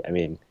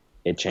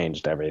 it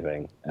changed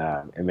everything.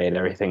 It made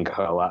everything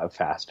go a lot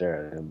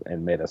faster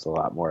and made us a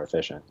lot more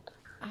efficient.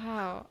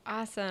 Oh,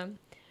 awesome.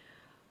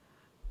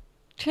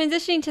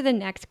 Transitioning to the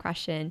next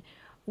question,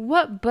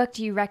 what book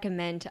do you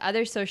recommend to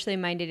other socially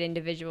minded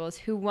individuals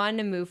who want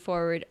to move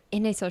forward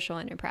in a social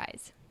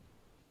enterprise?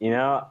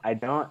 I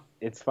don't.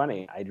 It's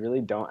funny. I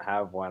really don't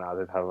have one off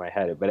the top of my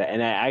head,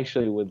 and I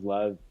actually would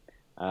love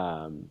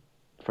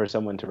for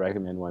someone to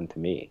recommend one to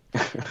me.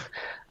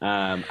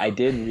 I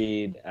did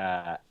read.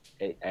 I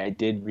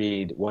did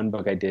read one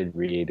book. I did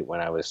read when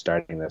I was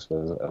starting this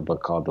was a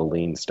book called The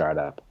Lean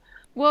Startup.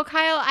 Well,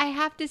 Kyle, I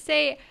have to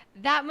say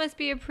that must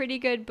be a pretty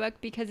good book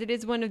because it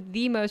is one of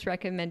the most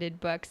recommended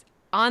books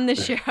on the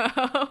show.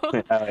 Oh,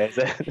 is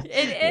it?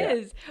 It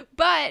is.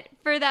 But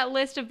for that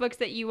list of books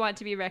that you want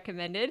to be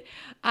recommended,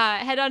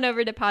 head on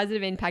over to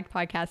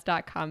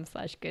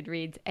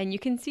positiveimpactpodcast.com/goodreads and you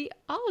can see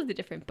all of the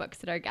different books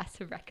that our guests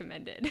have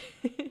recommended.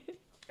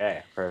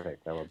 Okay,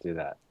 perfect. I will do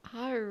that.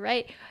 All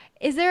right.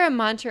 Is there a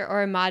mantra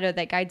or a motto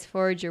that guides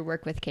forward your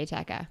work with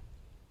Keteka?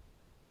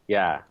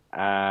 Yeah.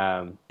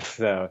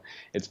 So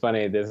it's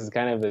funny. This is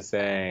kind of the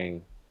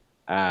saying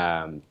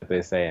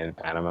they say in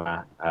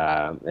Panama.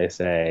 They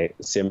say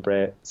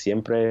siempre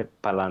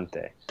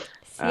pa'lante.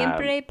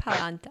 Siempre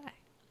pa'lante.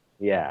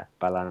 Yeah,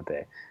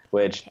 pa'lante,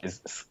 which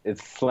it's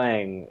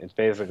slang. It's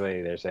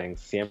basically they're saying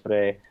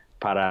siempre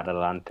para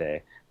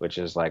adelante, which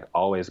is like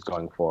always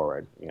going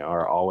forward,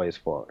 or always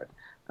forward.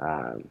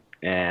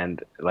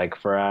 And like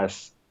for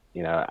us,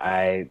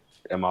 I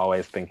am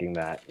always thinking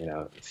that,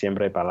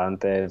 siempre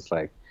pa'lante is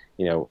like,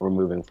 we're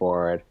moving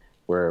forward.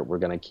 We're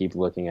going to keep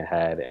looking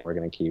ahead, and we're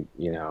going to keep,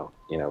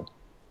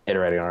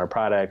 iterating on our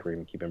product. We're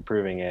going to keep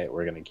improving it.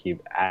 We're going to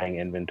keep adding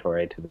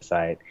inventory to the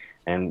site,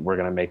 and we're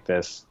going to make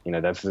this,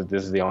 this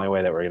is the only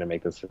way that we're going to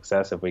make this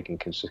success if we can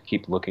just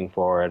keep looking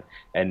forward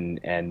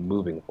and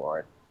moving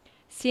forward.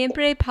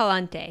 Siempre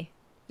pa'lante.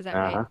 Is that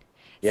right?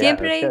 Yeah,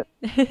 siempre,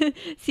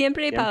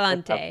 siempre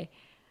pa'lante.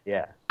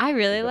 Yeah. I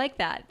really like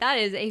that. That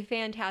is a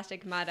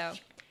fantastic motto.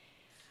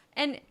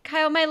 And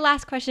Kyle, my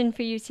last question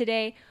for you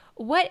today.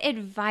 What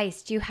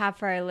advice do you have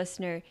for our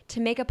listener to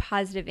make a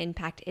positive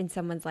impact in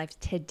someone's life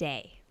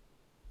today?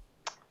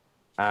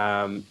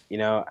 The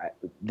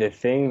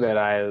thing that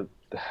I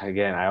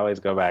always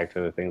go back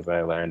to the things that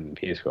I learned in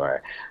Peace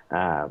Corps,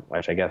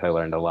 which I guess I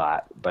learned a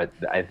lot. But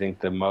I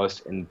think the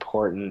most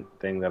important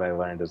thing that I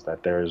learned is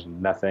that there is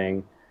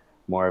nothing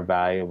more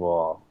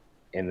valuable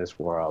in this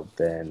world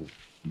than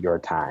your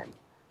time.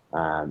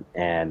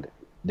 And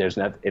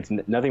it's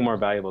nothing more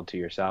valuable to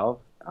yourself,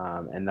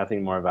 and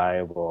nothing more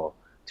valuable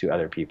to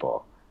other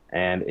people.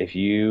 And if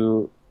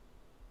you,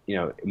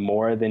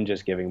 more than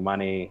just giving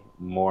money,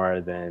 more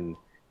than,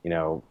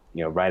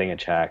 writing a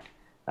check,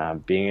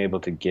 being able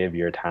to give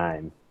your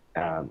time,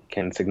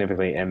 can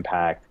significantly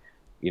impact,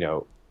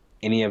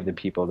 any of the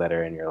people that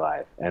are in your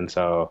life. And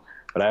so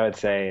what I would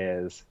say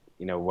is,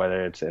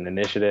 whether it's an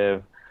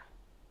initiative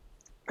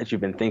that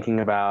you've been thinking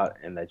about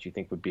and that you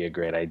think would be a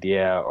great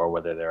idea, or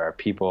whether there are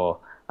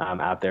people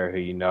out there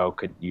who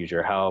could use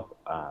your help,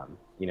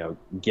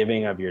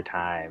 giving of your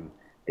time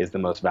is the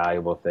most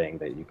valuable thing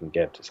that you can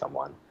give to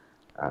someone.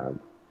 And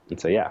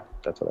so, yeah,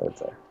 that's what I would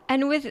say.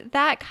 And with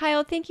that,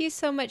 Kyle, thank you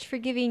so much for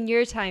giving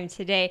your time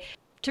today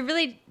to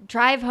really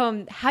drive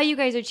home how you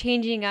guys are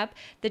changing up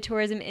the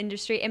tourism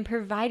industry and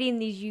providing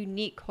these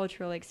unique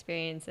cultural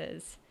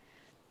experiences.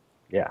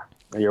 Yeah,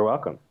 you're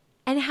welcome.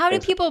 And how do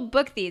people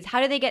book these?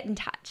 How do they get in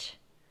touch?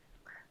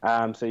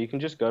 So you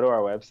can just go to our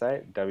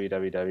website,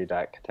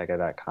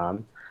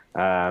 www.keteka.com,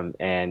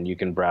 and you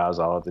can browse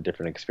all of the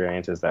different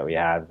experiences that we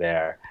have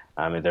there.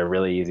 And they're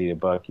really easy to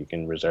book. You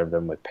can reserve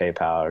them with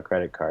PayPal or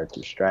credit card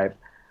through Stripe.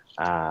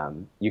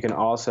 You can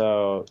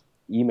also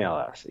email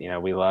us.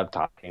 We love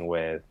talking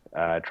with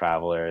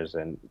travelers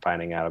and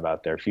finding out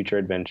about their future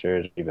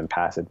adventures, even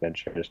past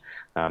adventures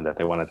that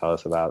they want to tell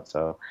us about.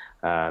 So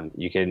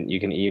you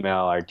can email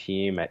our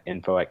team at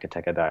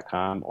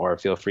info@keteka.com, or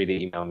feel free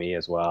to email me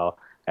as well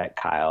at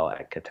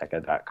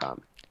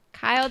kyle@keteka.com.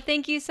 Kyle,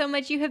 thank you so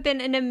much. You have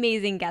been an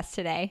amazing guest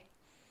today.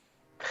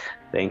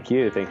 Thank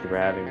you. Thank you for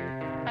having me.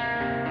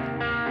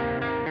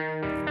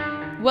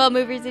 Well,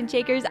 movers and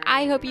shakers,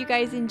 I hope you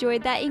guys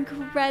enjoyed that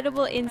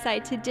incredible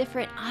insight to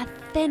different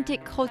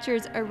authentic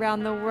cultures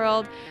around the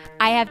world.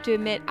 I have to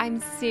admit,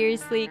 I'm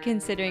seriously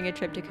considering a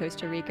trip to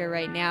Costa Rica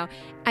right now.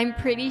 I'm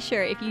pretty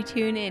sure if you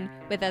tune in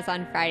with us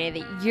on Friday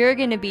that you're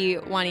going to be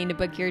wanting to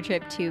book your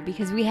trip too,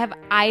 because we have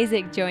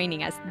Isaac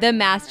joining us, the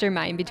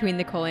mastermind between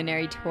the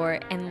culinary tour.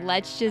 And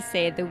let's just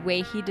say the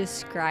way he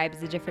describes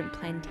the different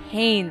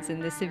plantains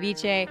and the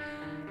ceviche,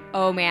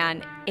 oh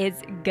man,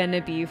 it's going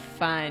to be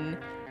fun.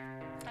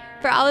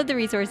 For all of the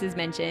resources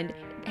mentioned,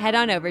 head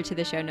on over to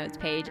the show notes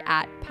page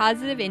at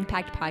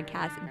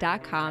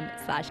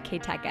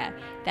positiveimpactpodcast.com/Keteka.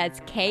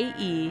 That's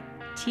KETEKA.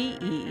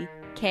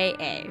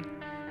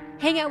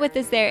 Hang out with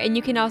us there, and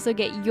you can also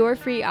get your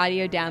free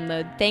audio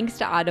download thanks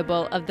to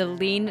Audible of The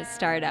Lean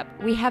Startup.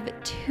 We have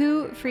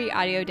 2 free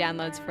audio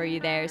downloads for you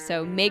there,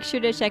 so make sure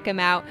to check them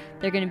out.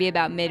 They're going to be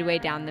about midway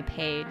down the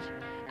page.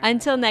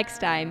 Until next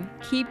time,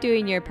 keep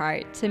doing your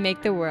part to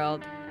make the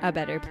world a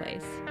better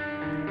place.